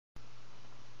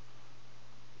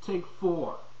Take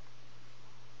 4.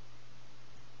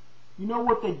 You know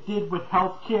what they did with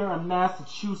health care in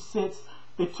Massachusetts?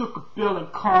 They took a bill in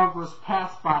Congress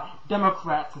passed by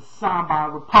Democrats and signed by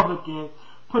Republicans,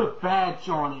 put a badge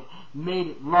on it, made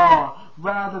it law,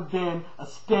 rather than a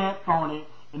stamp on it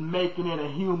and making it a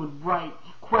human right.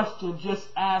 Question just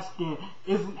asking,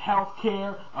 isn't health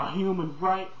care a human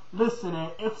right? Listen,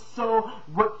 and if so,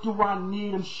 what do I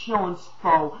need insurance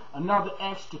for? Another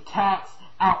extra tax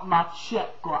out my check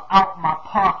or out my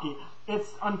pocket?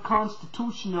 It's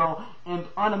unconstitutional and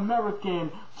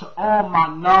un-American to all my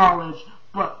knowledge.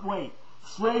 But wait,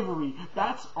 slavery,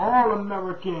 that's all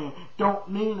American. Don't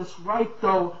mean it's right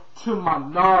though to my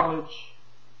knowledge.